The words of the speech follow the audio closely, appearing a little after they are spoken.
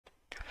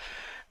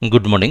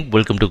Good morning,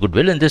 welcome to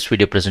Goodwill. In this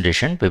video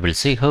presentation, we will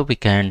see how we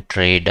can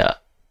trade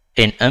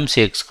in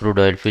Mcx crude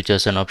oil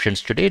futures and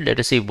options today. Let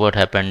us see what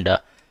happened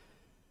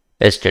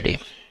yesterday.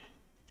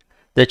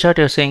 The chart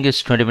you're seeing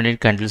is 20-minute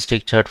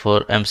candlestick chart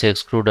for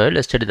Mcx crude oil.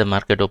 Yesterday the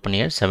market opened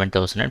here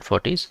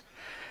 7,040s.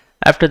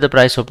 After the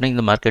price opening,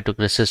 the market took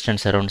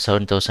resistance around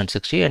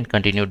 7,060 and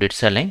continued its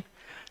selling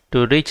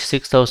to reach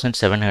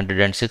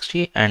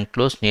 6,760 and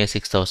close near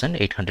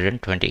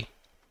 6,820.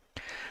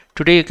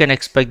 Today you can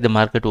expect the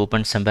market to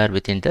open somewhere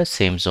within the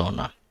same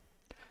zone.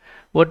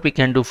 What we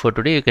can do for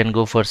today, you can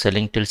go for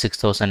selling till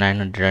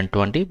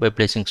 6,920 by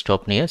placing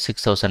stop near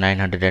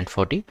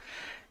 6,940,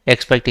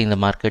 expecting the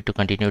market to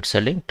continue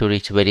selling to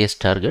reach various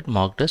target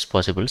marked as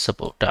possible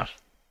support.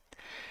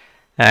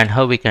 And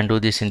how we can do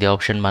this in the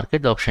option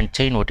market, the option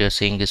chain what you are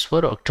seeing is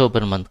for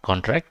October month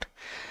contract.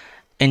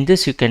 In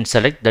this you can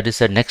select, that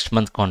is a next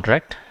month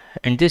contract.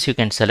 In this you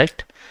can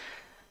select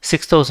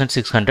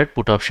 6,600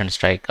 put option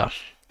strike.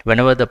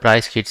 Whenever the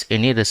price hits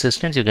any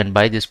resistance, you can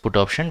buy this put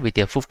option with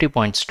a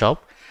 50-point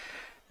stop,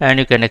 and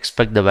you can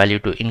expect the value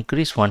to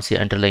increase once the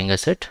underlying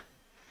asset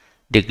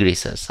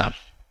decreases.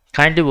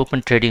 Kindly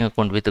open trading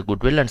account with a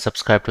Goodwill and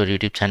subscribe to our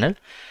YouTube channel.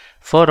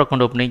 For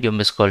account opening, you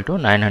must call to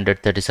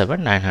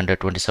 937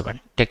 927.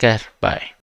 Take care. Bye.